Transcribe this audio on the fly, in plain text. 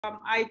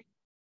I'm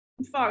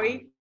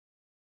sorry,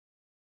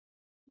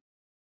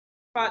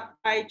 but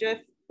I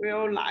just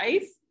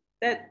realized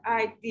that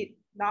I did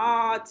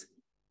not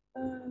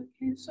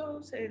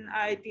cancel and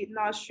I did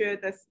not share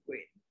the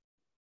screen.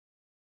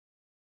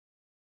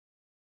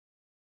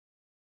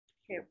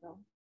 Okay, well.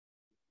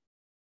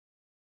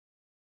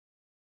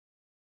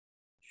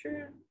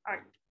 Sure. All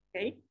right.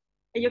 Okay.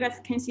 And you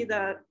guys can see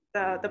the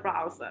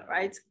browser,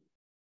 right?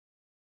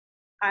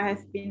 I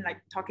have been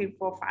like talking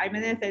for 5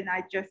 minutes and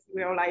I just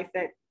realized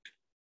that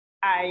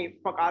I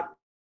forgot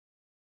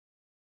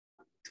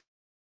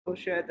to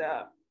share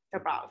the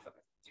browser.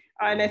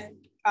 All right, let's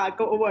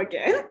go over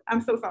again.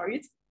 I'm so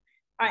sorry.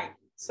 All right,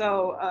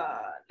 so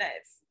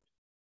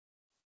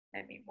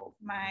let me move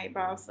my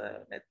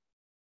browser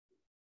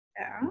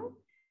down.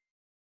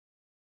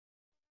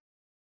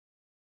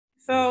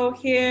 So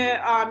here,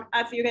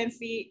 as you guys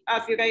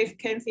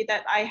can see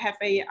that I have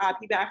a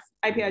PBX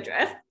IP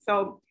address.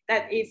 So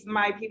that is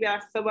my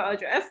PBX server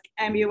address,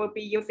 and we will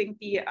be using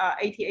the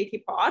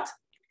 8080 port.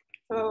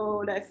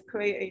 So let's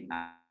create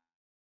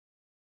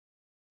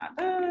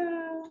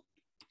another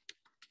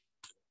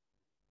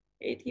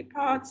 80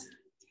 port.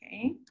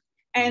 Okay.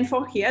 And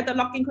for here, the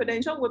login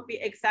credential would be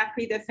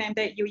exactly the same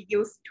that you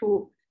use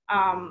to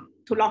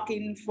log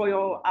in for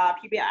your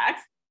PBX.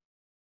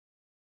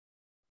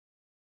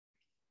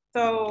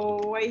 So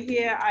right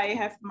here, I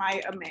have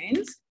my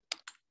amends.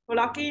 For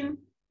login,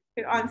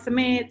 click on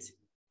submit,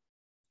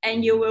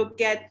 and you will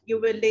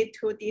lead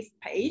to this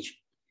page,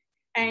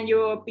 and you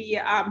will be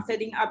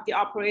setting up the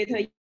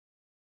operator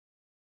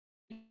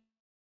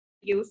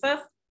users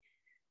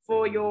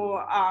for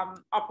your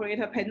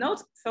operator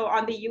panel. So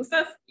on the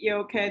users,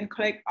 you can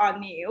click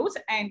on news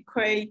and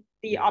create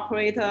the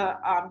operator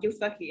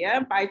user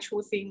here by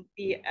choosing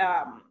the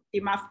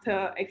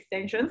master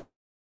extension.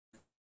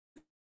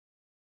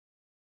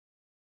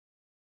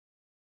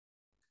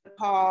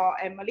 Call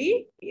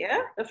Emily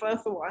here, the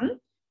first one,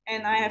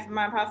 and I have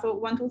my password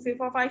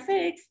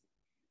 123456.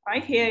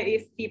 Right here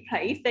is the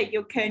place that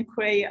you can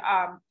create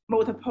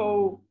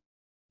multiple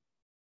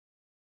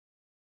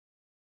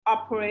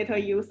operator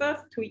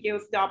users to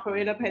use the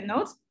operator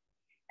panels.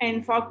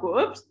 And for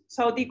groups,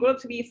 so the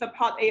groups, we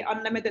support a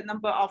unlimited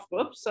number of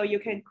groups, so you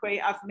can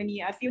create as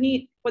many as you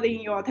need,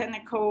 putting your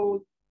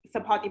technical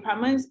support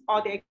departments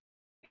or the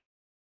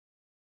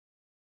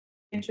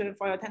extension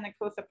for your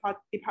technical support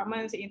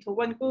departments into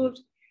one group,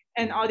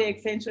 and all the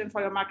extension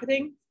for your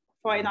marketing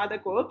for another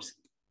groups.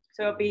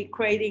 So I'll be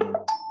creating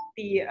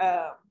the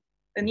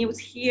news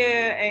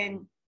here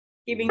and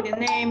giving the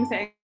names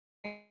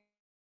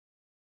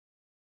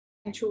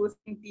and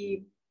choosing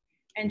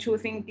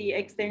the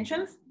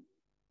extensions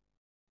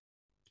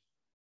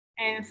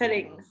and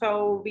setting.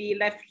 So we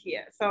left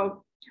here.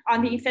 So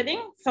on the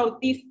setting, so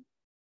this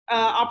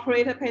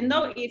operator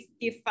panel is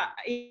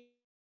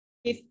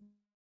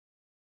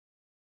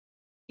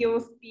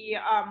use the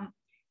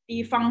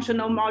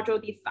functional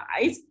module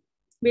size,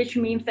 which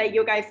means that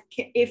you guys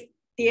can, if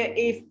there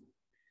is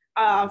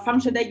a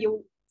function that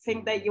you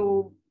think that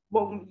you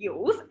won't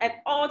use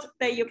at all,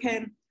 that you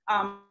can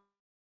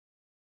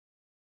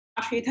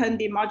actually turn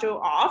the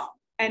module off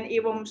and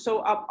it won't show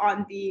up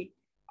on the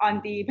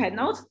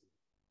panels.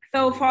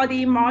 So for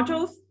the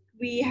modules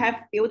we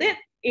have built it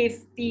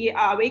is the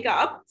wake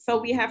up. So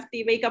we have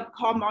the wake up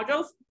call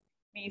modules.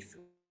 Let me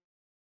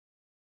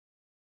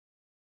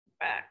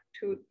back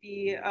to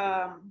the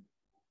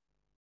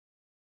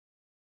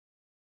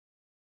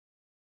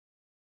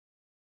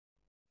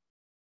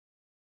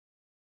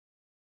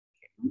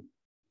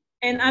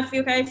and as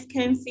you guys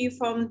can see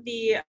from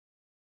the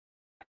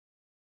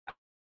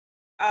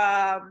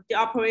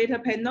operator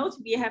panels,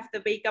 we have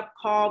the wake up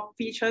call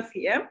features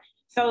here.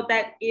 So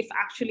that is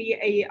actually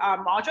a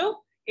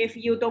module. If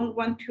you don't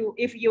want to,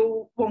 if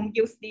you won't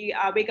use the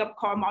wake up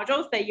call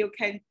modules, then you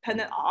can turn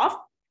it off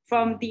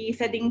from the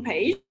setting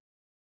page.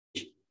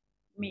 Let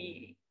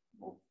me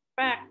move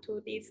back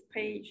to this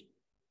page.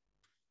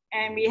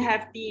 And we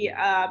have the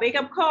wake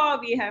up call,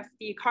 we have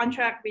the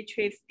contract, which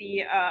is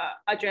the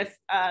address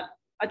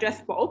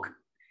book.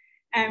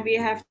 And we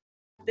have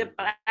the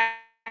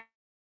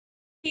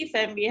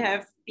and we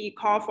have the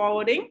call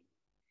forwarding.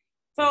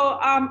 So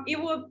it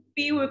will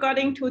be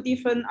regarding to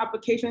different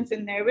application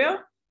scenario.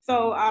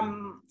 So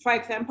for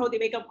example, the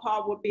wake up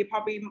call would be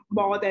probably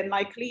more than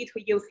likely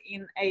to use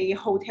in a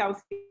hotel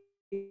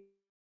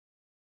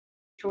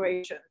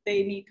situation.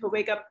 They need to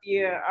wake up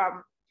their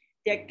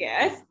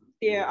guests,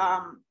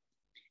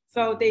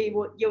 so they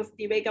would use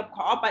the wake up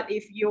call. But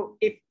if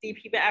the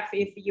PBX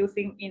is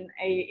using in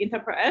a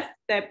enterprise,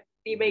 that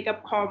the wake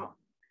up call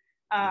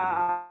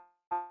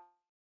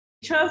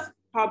features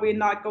probably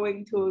not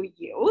going to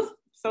use.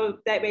 So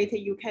that way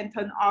you can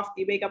turn off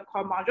the wake up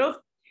call modules.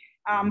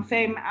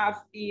 Same as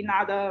the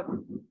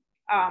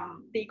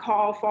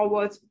call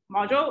forward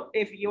module.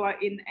 If you are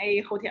in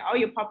a hotel,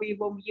 you probably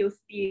won't use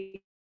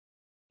the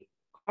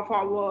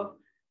call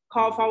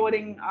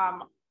forwarding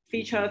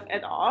features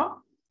at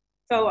all.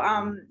 So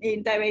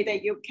in that way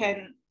that you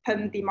can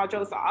turn the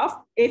modules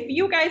off. If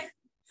you guys,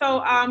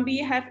 so we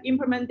have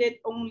implemented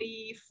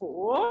only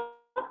 4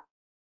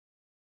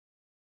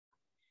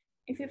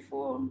 Is it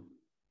four?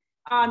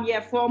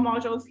 Yeah, 4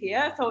 modules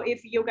here. So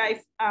if you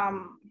guys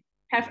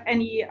have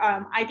any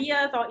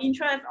ideas or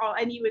interest or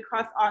any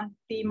requests on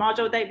the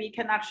module that we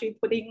can actually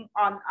put in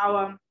on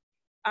our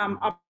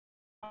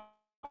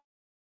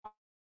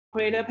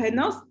operator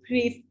panels,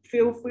 please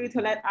feel free to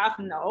let us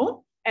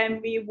know.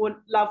 And we would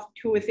love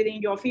to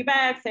receive your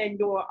feedbacks and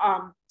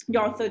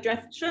your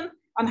suggestion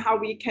on how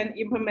we can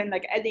implement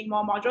like adding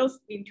more modules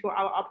into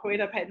our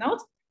operator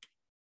panels.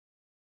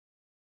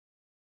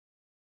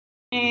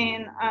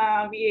 And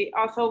we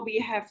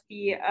have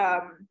the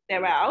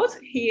route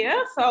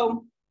here.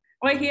 So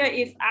right here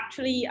is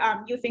actually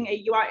using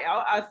a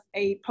URL as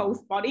a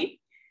post body,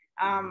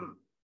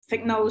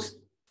 signals,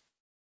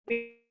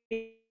 which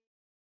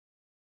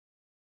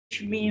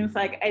means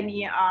like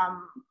any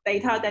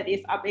data that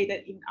is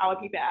updated in our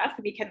PBX,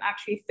 we can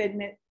actually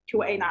send it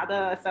to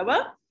another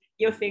server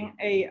using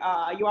a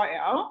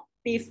URL.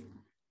 These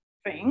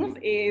things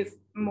is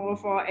more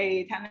for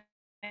a tenant,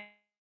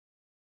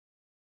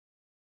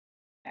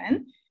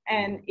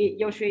 and it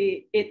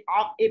usually it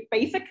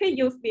basically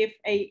used with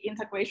a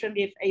integration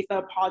with a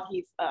third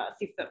party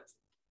systems.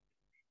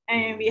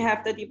 And we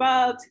have the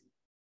debug,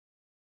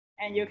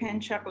 and you can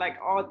check like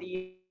all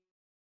the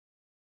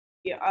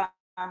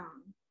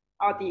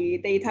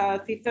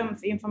data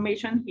systems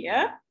information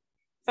here.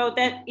 So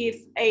that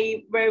is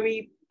a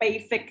very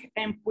basic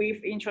and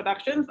brief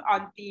introductions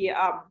on the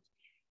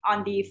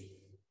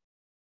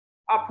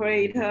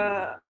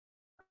operator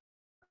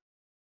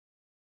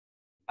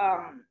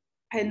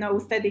panel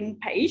setting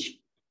page.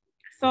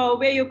 So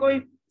where you're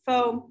going,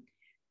 so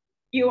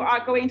you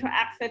are going to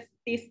access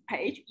this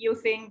page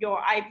using your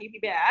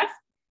IPPBX.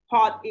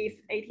 Port is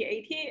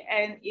 8080,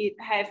 and it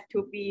has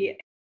to be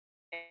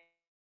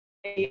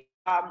a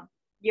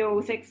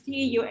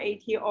U60,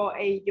 U80, or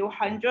a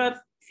U100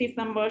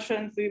 system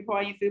version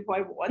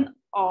 3.3.1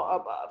 or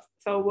above.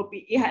 So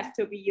it has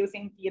to be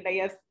using the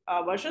latest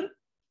version.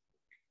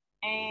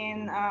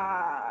 And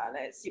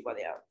let's see what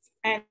else.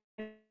 And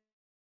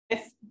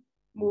let's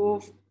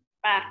move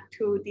back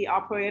to the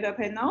operator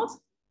panels.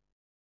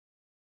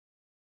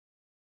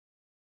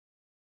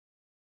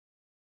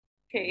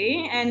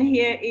 Okay, and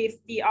here is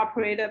the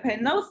operator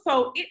panel.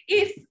 So it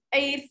is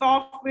a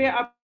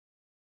software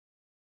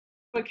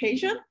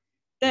application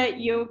that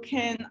you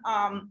can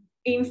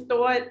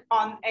install it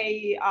on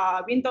a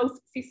Windows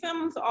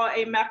systems or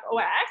a Mac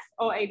OS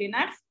or a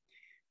Linux.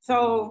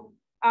 So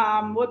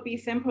would be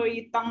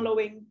simply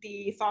downloading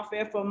the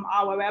software from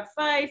our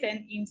website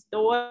and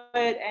install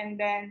it, and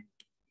then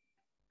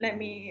let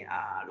me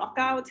log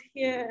out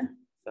here.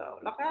 So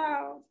log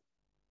out.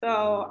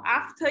 So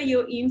after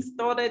you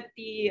installed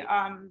the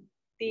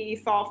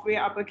software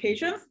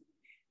applications,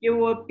 you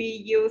will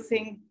be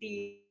using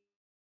the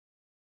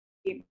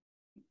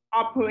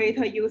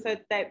operator user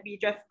that we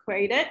just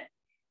created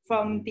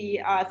from the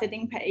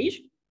setting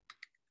page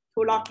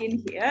to log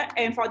in here.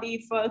 And for the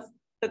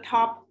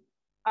top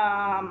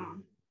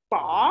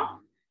bar,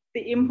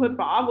 the input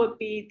bar would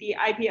be the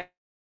IP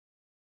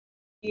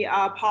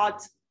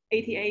port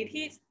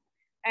 8080.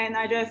 And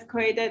I just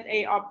created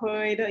a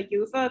operator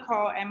user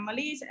called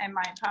Emily, and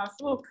my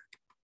password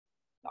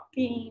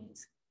login.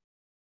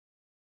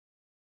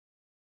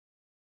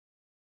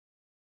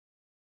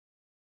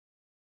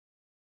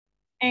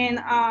 And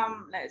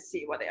let's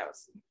see what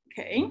else.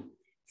 Okay,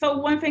 so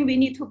one thing we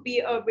need to be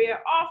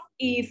aware of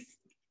is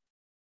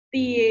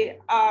the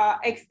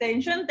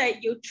extension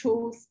that you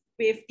choose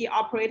with the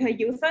operator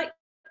user.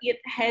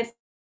 It has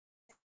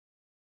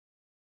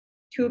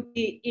to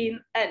be in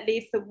at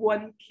least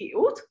one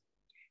queue.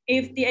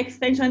 If the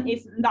extension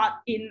is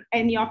not in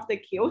any of the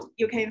queues,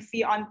 you can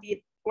see on the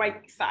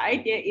right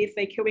side, there is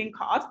a queuing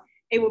code.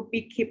 It will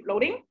be keep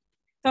loading.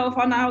 So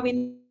for now,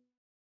 we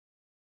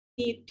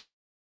need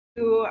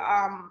to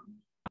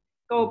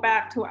go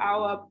back to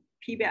our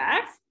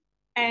PBX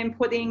and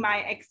putting my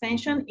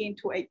extension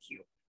into a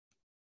queue.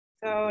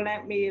 So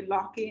let me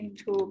log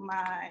into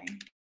my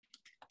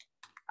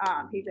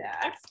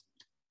PBX.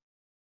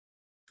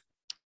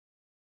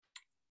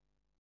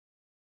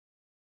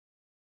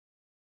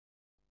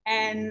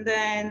 And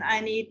then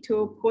I need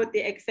to put the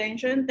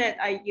extension that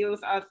I use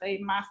as a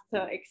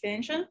master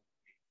extension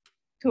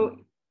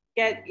to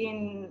get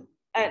in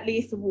at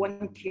least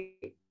one queue.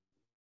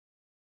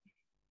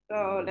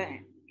 So let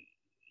me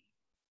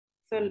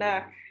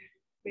select,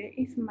 where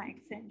is my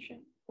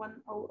extension?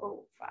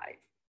 1005.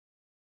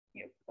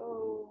 Here we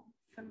go,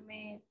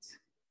 submit.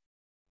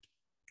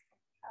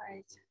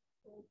 Right,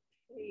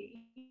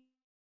 okay.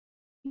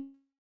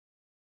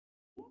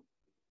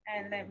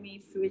 And let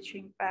me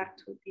switching back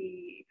to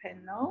the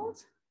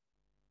panels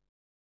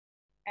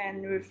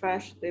and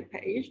refresh the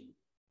page.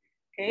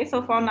 Okay,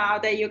 so for now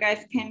that you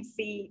guys can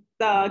see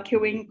the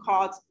queuing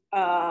code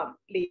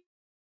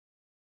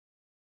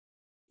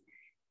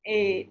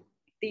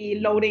the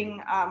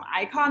loading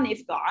icon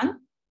is gone.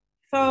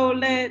 So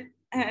let's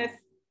have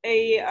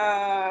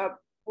a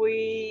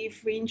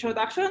brief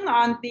introduction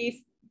on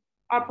these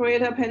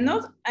operator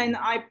panels. And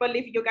I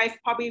believe you guys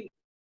probably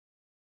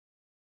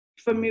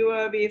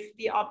familiar with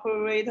the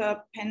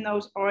operator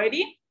panels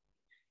already.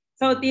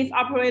 So this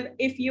operator,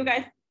 if you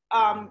guys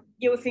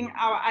using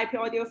our IP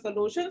audio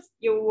solutions,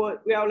 you would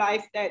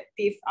realize that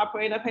this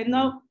operator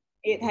panel,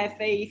 it has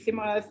a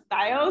similar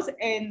styles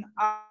and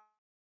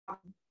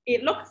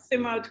it looks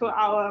similar to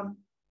our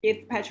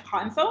dispatch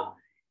console.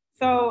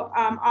 So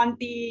on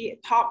the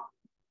top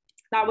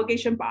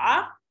navigation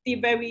bar,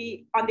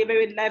 on the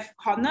very left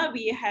corner,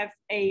 we have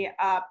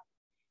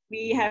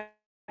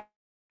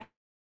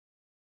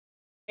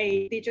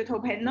a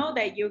digital panel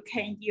that you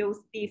can use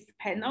this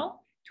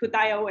panel to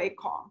dial a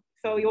call.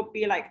 So you'll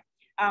be like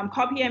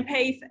copy and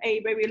paste a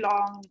very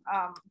long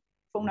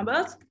phone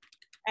numbers,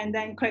 and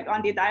then click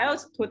on the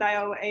dials to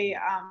dial a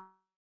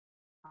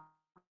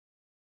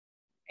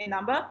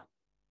number.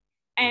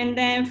 And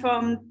then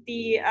from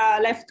the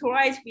left to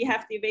right, we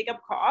have the wake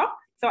up call.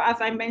 So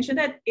as I mentioned,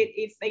 that it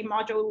is a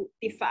module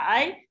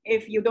design.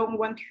 If you don't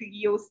want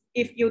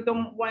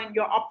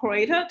your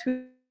operator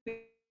to use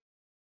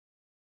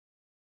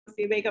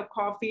the wake up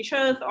call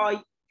features,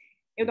 or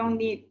you don't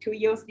need to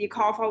use the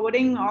call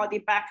forwarding or the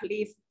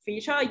backlist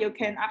feature, you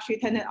can actually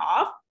turn it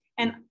off.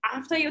 And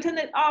after you turn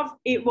it off,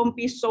 it won't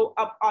be show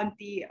up on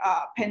the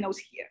panels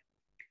here.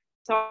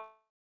 So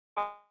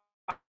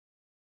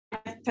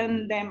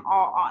turn them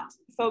all on.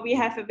 So we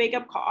have a wake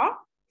up call.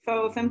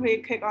 So simply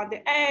click on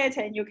the add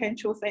and you can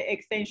choose the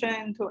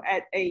extension to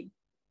add a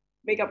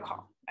wake up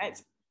call, right?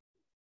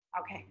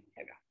 Okay, here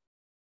we go.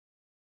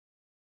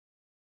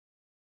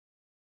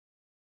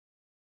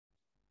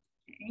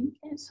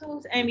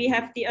 Cancels. And we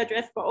have the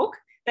address book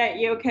that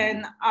you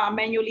can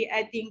manually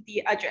adding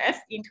the address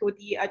into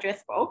the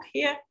address book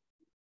here.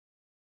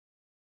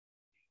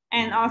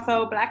 And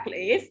also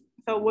blacklist.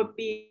 So would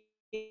be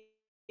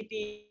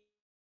the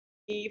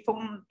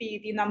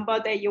number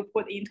that you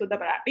put into the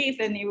blacklist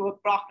and it will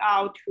block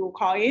out to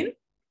call in.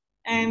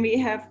 And we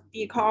have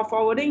the call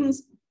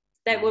forwardings.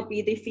 That would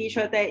be the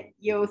feature that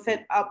you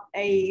set up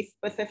a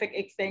specific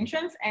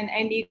extensions, and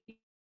any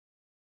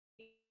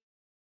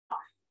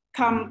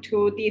come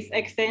to this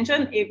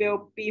extension, it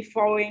will be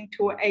forwarding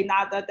to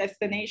another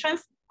destination.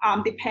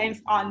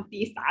 Depends on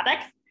the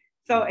status.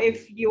 So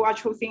if you are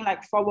choosing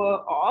like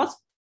forward auth,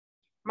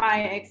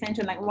 my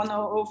extension like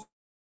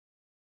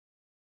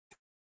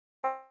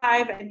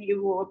 1005, and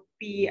you will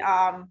be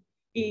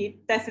the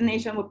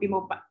destination would be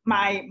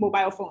my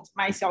mobile phones,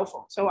 my cell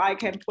phone. So I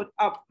can put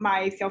up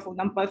my cell phone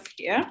numbers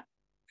here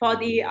for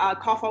the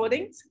call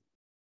forwardings,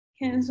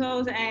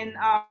 cancels, and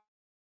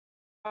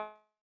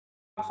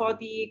for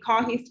the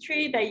call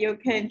history that you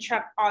can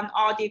check on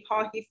all the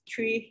call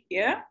history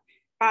here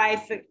by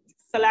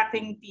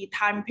selecting the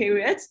time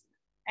periods.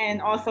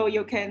 And also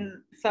you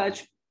can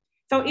search.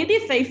 So it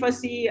is a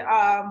fuzzy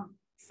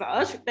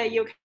search that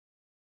you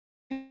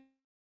can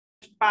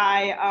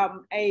by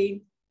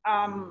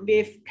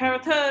with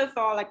characters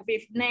or like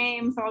with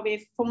names or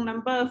with phone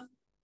numbers,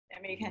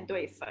 and we can do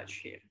a search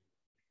here.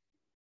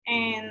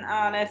 And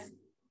let's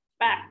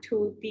back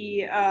to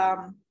the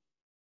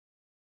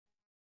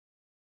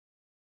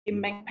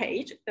main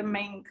page, the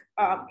main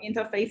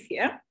interface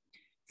here.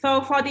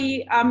 So for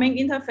the main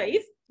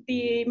interface,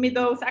 the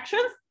middle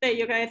sections that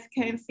you guys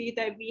can see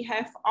that we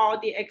have all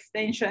the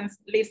extensions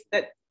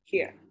listed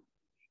here.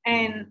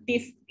 And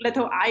these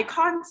little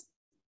icons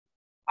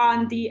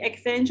on the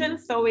extension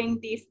showing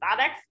the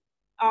status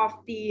of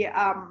the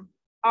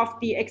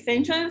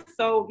extension.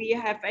 So we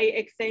have a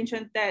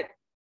extension that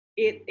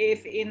it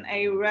is in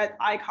a red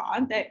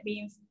icon. That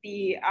means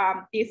the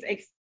this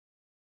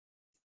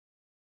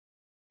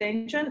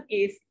extension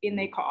is in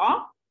a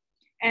call.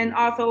 And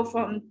also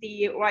from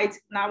the right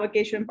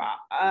navigation bar,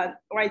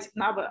 right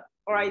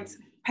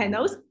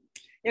panels,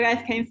 you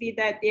guys can see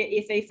that there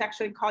is a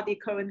section called the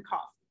current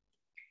call.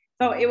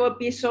 So it will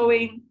be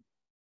showing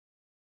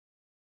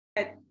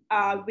that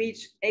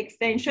which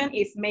extension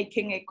is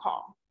making a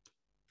call.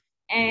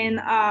 And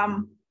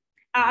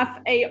as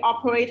a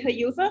operator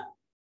user,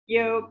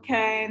 you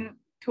can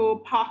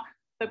to park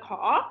the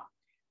call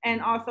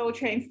and also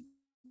change.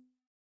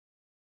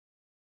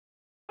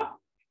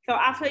 So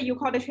after you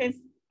call the change,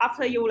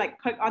 after you like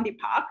click on the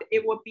park,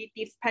 it will be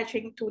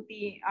dispatching to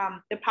the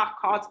park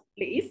calls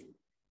list,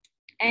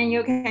 and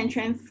you can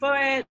transfer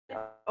it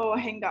or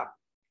hang up.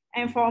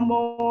 And for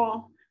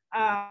more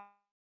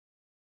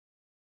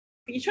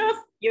features,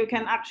 you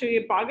can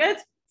actually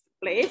bucket,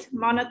 split,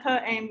 monitor,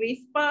 and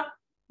whisper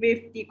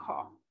with the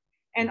call.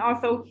 And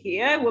also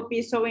here will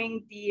be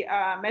showing the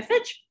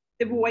message,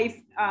 the voice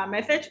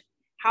message,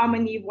 how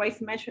many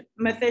voice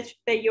message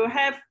that you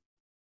have.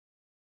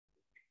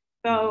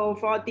 So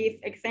for this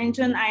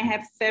extension, I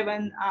have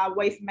 7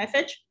 voice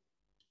message.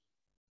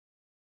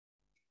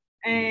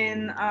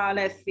 And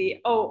let's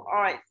see. Oh,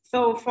 all right.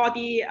 So for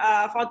the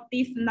for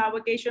this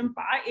navigation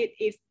bar, it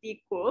is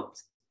the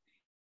groups.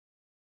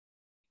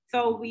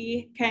 So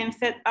we can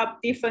set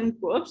up different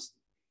groups.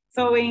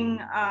 Showing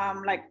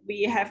like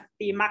we have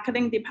the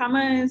marketing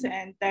departments,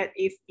 and that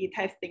is the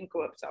testing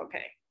groups.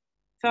 Okay.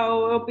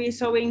 So we'll be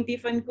showing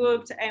different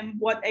groups and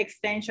what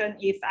extension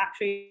is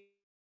actually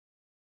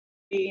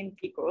in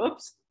the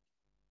groups.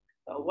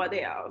 So what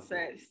else?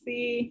 Let's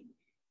see.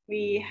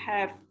 We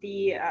have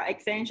the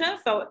extension.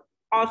 So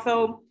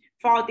also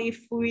for the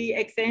free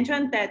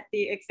extension, that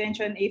the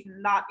extension is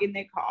not in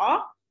the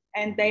call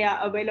and they are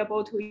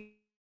available to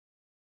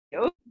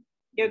you,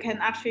 you can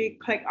actually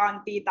click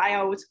on the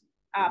dial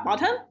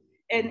button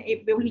and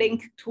it will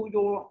link to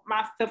your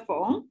master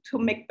phone to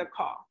make the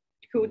call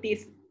to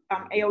this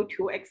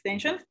AO2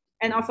 extension.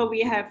 And also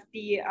we have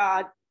the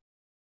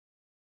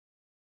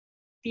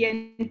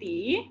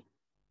DND.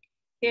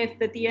 Here's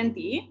the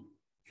DND.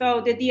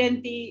 So the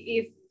DND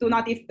is do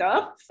not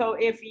disturb. So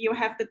if you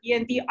have the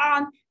DND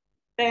on,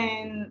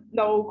 then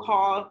no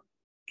call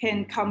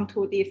can come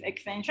to these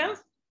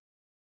extensions.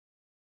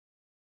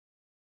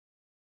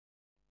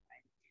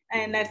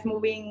 And let's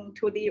moving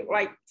to the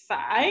right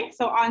side.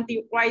 So on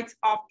the right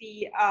of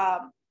the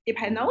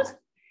panels,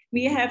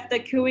 we have the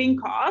queuing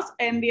calls,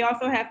 and we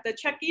also have the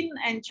check-in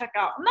and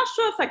check-out. I'm not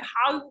sure it's like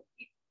how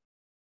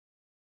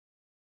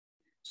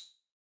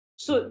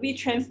should we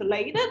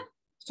translate it.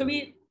 So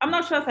I'm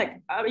not sure if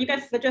like you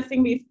guys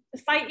suggesting we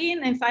sign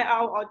in and sign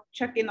out or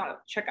check in or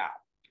check out.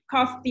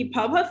 Because the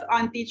purpose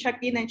on the check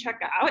in and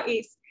check out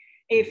is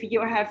if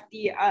you have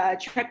the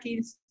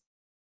check-ins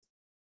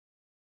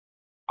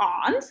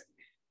on,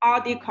 or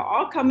the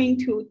call coming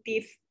to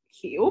this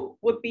queue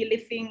would be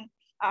listing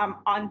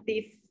on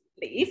this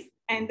list,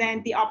 and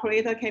then the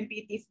operator can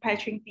be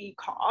dispatching the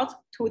calls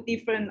to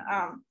different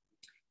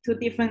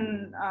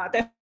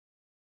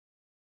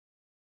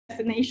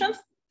destinations.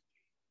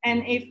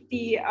 And if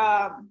the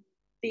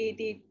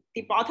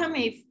bottom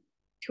is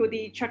to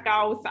the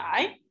checkout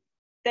side,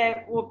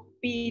 that would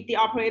be the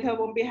operator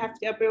won't be have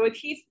the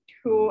abilities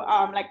to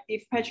like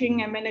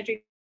dispatching and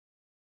managing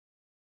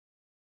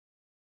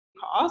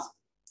calls.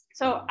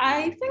 So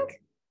I think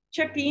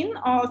check-in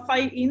or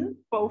sign-in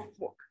both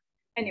work.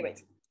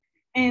 Anyways,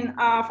 and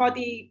for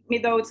the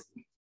middle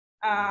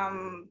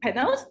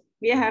panels,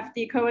 we have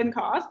the current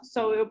cost.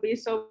 So we'll be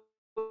showing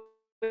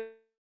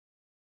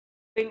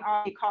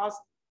all the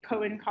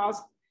current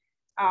cost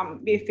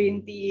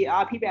within the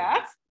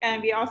IPPBX,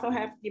 and we also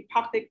have the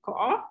public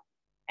call.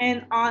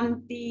 And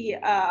on the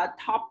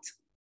top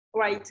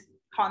right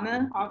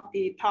corner of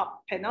the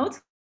top panel,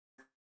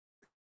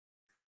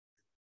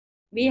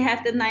 we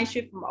have the night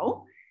shift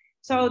mode.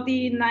 So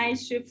the night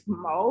shift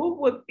mode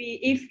would be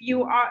if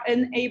you are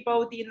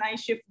enable the night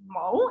shift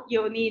mode,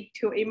 you need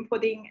to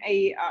inputting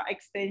a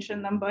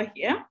extension number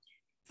here.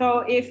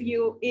 So if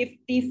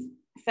this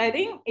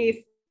setting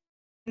is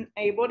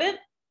enabled,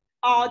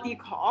 all the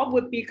call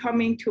would be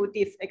coming to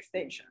these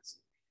extensions.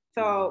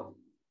 So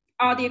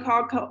all the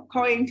call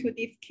calling to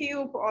this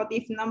cube or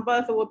these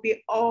numbers will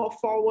be all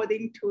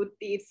forwarding to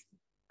this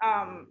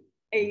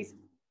A36,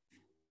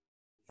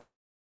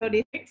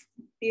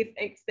 this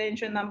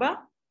extension number.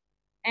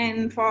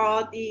 And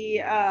for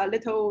the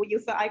little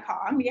user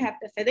icon, we have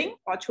the setting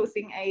for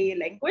choosing a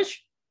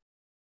language.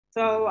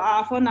 So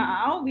for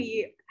now,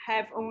 we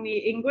have only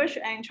English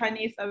and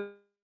Chinese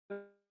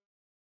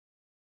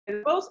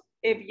available.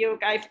 If you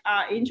guys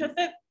are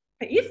interested,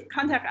 please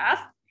contact us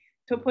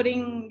to put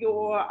in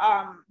your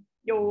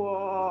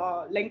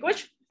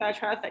language,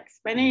 such as like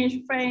Spanish,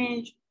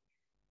 French,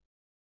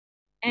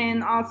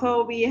 and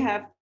also we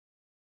have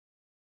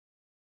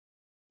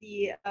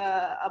the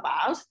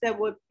about that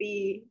would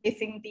be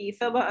missing the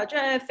server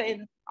address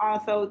and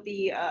also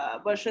the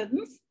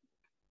versions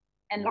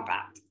and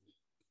logout.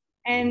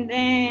 And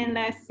then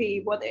let's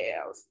see what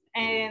else.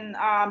 And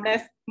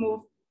let's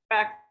move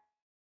back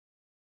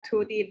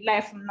to the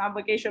left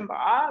navigation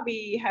bar.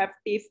 We have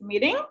this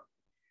meeting.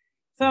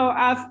 So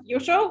as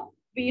usual,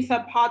 we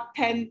support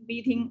 10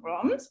 meeting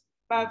rooms,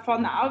 but for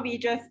now we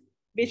just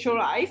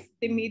visualize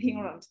the meeting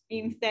rooms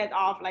instead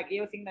of like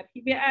using the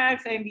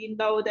PBX, and we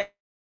know that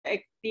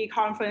the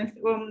conference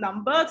room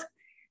numbers,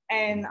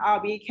 and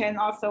we can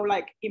also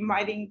like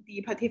inviting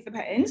the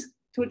participants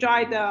to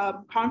join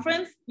the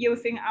conference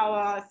using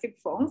our SIP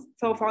phones.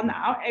 So for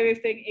now,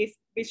 everything is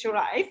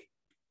visualized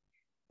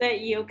that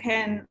you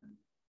can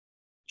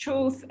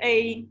choose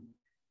a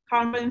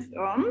conference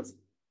room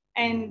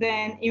and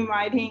then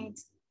inviting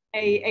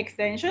a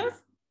extensions,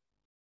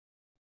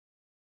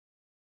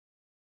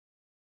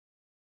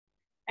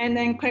 and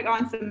then click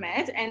on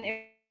submit, and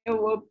it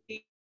will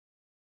be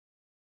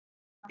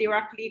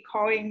directly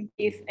calling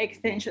this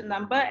extension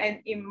number and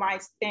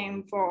invite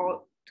them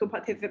to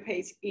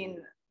participate in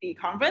the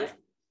conference.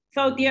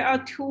 So there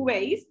are two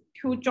ways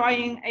to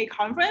join a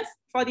conference.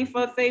 For the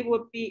first way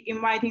would be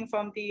inviting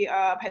from the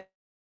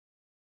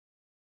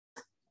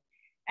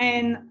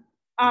and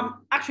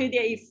actually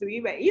there is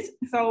three ways.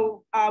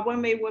 So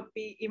one way would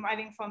be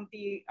inviting from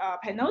the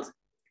panels,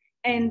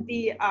 and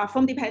the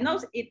from the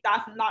panels it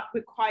does not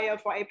require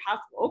for a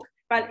passbook.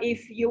 But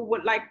if you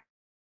would like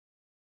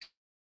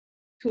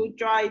to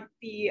join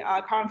the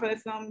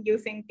conference room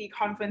using the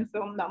conference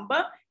room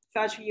number,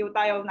 such you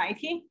dial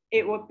 19,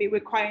 it would be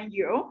requiring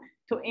you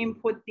to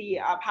input the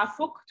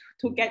passbook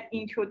to get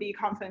into the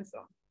conference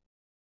room.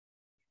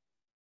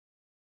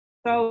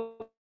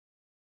 So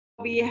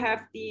we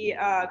have the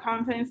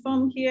conference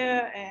room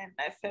here, and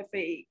let's have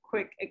a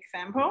quick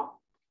example.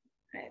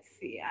 Let's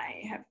see,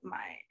 I have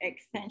my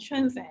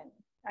extensions and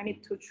I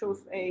need to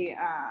choose a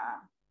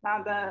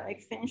another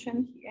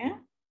extension here.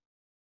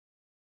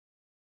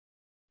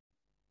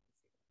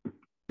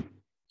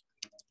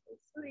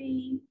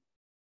 Three,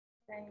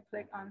 then you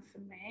click on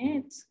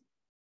submit.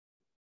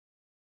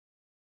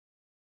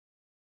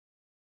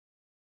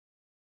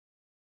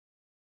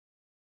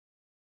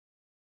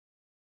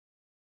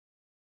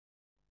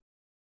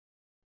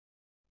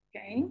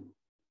 Okay,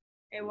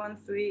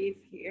 A13 is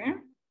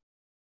here.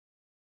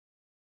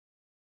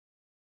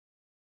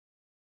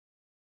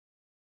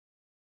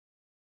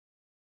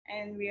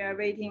 And we are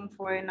waiting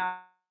for another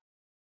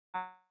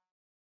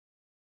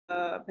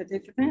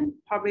participant.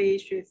 Probably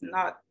she's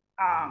not.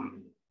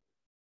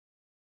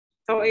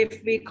 So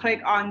if we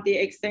click on the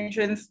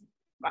extensions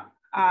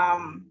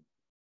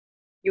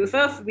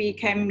users, we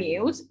can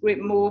mute,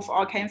 remove,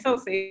 or cancel.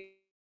 So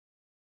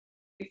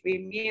if we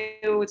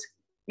mute,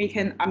 we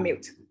can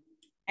unmute.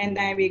 And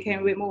then we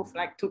can remove,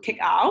 like to kick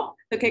out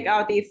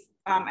these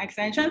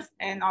extensions,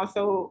 and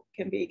also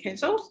can be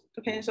canceled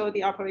to cancel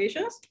the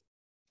operations.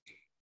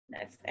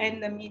 Let's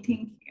end the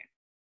meeting here.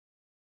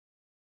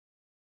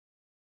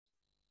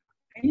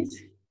 Right.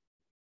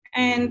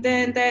 And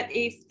then that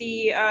is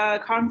the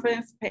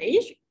conference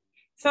page.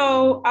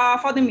 So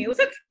for the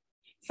music,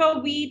 so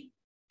we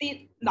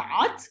did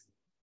not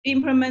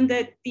implement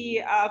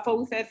the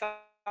full set of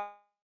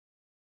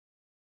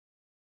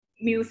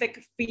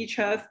music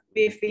features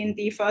within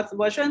the first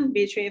version,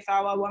 which is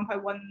our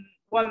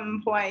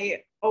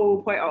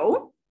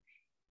 1.0.0.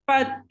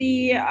 But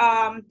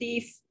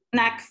these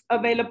next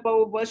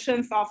available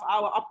versions of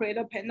our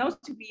operator panels,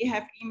 we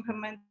have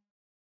implemented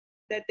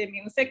the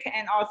music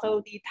and also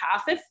the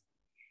tasks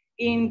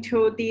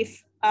into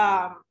these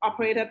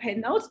operator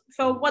panels.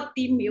 So what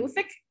the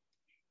music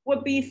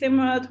would be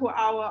similar to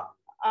our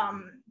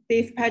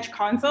dispatch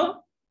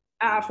console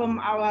from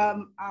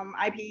our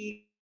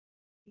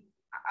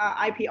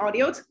IP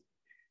audios.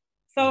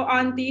 So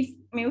on this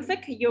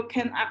music, you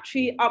can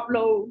actually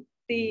upload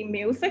the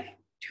music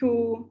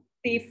to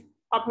these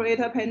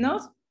operator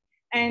panels,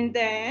 and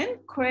then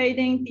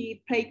creating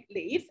the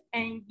playlist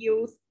and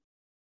use,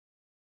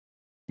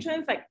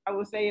 like I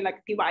would say,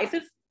 like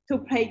devices to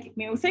play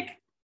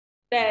music.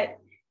 That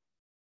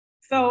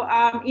so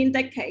in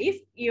that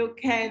case, you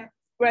can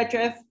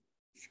register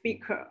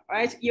speaker,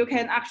 right? You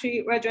can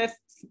actually register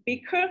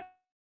speaker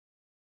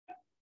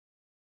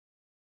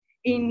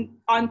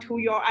onto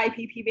your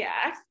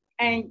IPPBX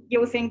and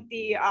using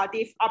the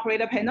these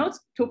operator panels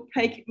to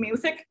play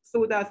music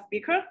through the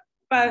speaker.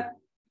 But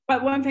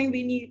one thing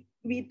we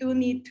do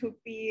need to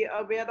be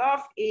aware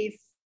of is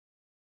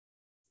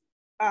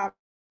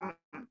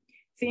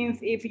since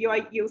if you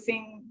are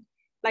using,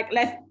 like,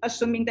 let's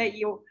assuming that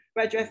you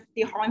register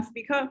the horn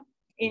speaker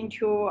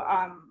into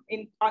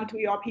onto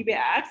your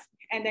PBX,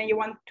 and then you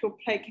want to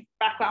play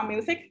background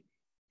music,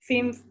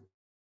 since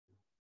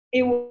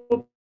it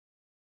will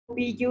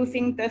be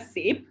using the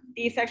SIP,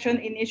 the section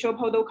initial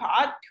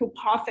protocol, to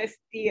process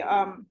the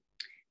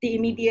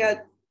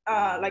immediate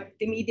like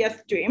the media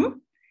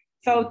stream.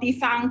 So the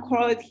sound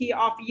quality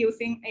of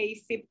using a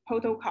SIP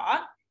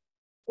protocol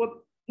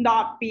would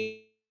not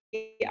be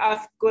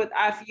as good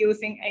as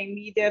using a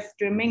media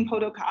streaming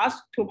protocol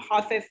to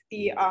process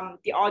the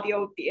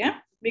audio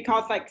there,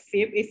 because like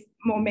SIP is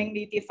more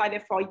mainly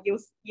decided for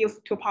use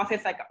to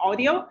process like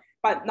audio,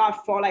 but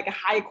not for like a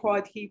high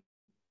quality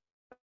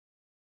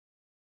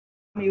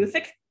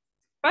music.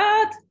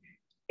 But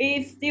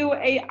it's still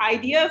a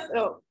idea.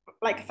 So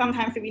like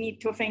sometimes we need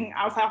to think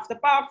outside of the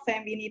box,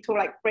 and we need to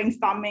like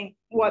brainstorming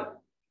what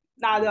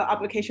other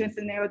application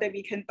scenario that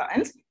we can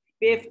done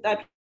with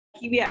the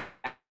PBX,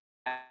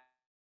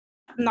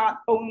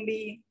 not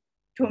only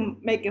to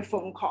make a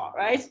phone call,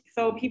 right?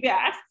 So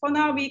PBX, for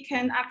now, we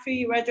can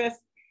actually register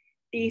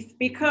the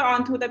speaker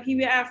onto the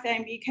PBX,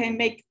 and we can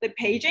make the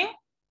paging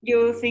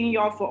using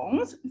your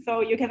phones. So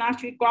you can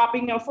actually grab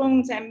in your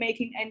phones and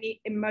making any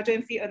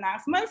emergency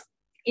announcements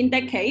in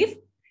that case.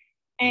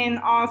 And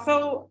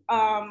also,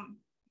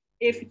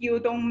 if you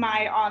don't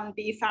mind on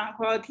the sound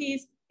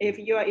qualities, if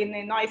you are in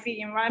a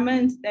noisy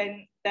environment,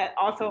 then that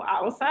also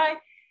outside,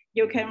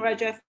 you can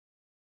register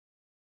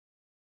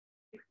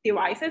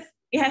devices.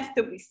 It has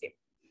to be SIP.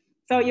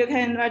 So you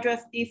can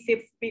register the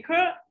SIP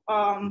speaker,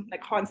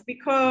 like horn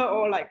speaker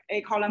or like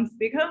a column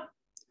speaker,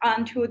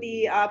 onto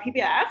the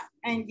PBX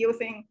and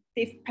using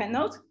these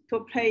panels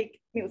to play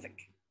music,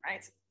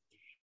 right?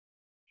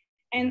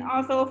 And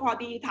also for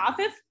the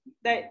tasks,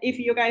 that if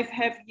you guys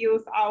have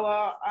used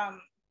our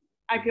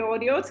IP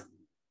audios,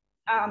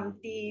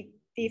 the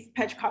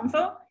dispatch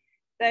console,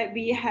 that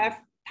we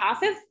have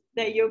tasks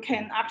that you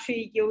can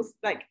actually use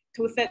like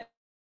to set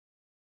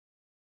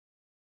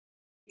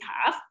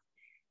task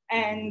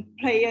and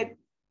play it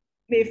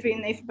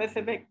within a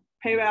specific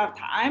period of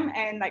time,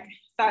 and like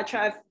such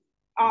as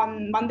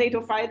on Monday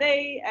to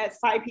Friday at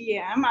 5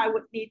 p.m. I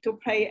would need to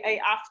play a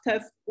after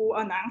school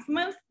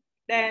announcement.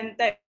 Then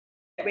that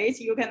way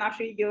you can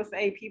actually use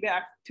a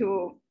PBX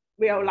to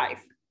real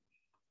life.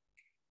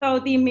 So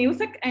the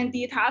music and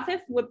the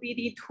tasks would be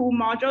the two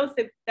modules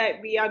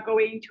that we are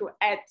going to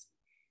add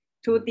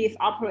to these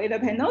operator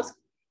panels.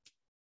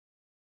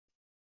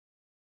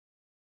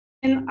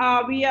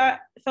 we are,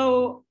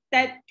 so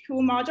that two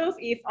modules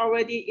is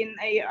already in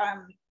a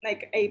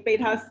like a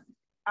beta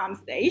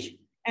stage,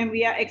 and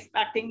we are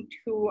expecting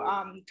to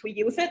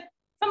use it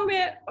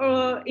somewhere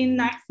in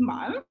next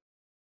month.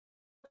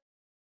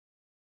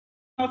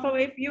 Also,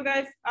 if you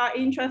guys are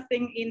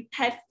interested in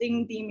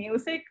testing the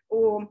music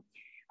or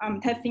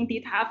testing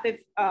the tacit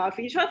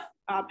features,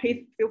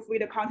 please feel free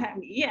to contact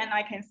me, and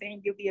I can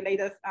send you the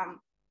latest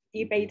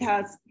the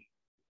betas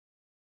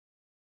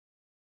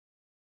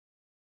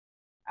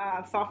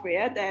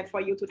software that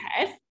for you to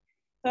test.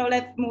 So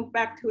let's move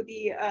back to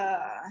the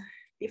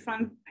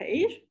front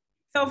page.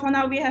 So for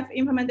now, we have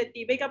implemented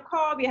the wake up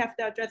call, we have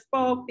the address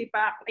book, the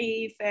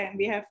backlist, and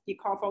we have the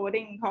call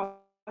forwarding,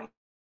 call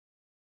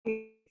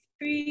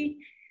history,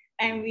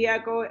 and we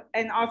are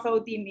and also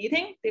the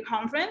meeting, the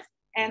conference,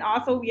 and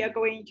also we are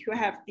going to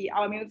have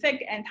our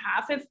music and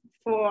tasks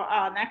for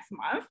next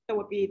month. That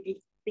would be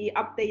the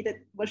updated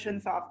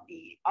versions of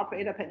the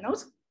operator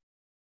panels.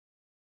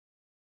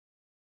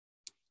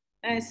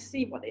 Let's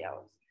see what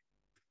else.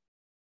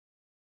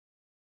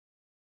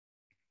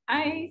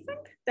 I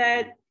think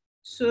that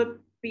should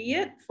be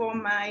it for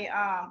my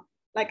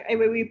like a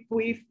very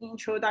brief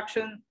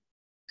introduction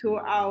to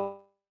our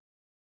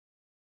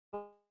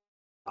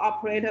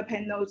operator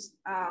panels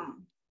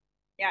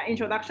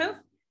introductions.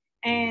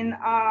 And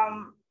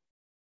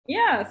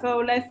yeah, so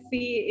let's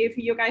see if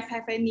you guys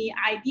have any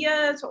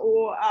ideas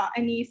or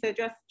any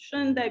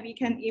suggestions that we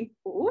can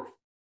improve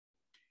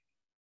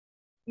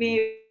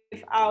with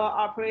our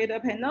operator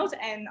panels.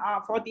 And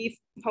for this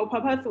whole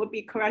purpose, we'll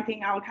be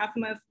collecting our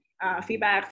customers' feedback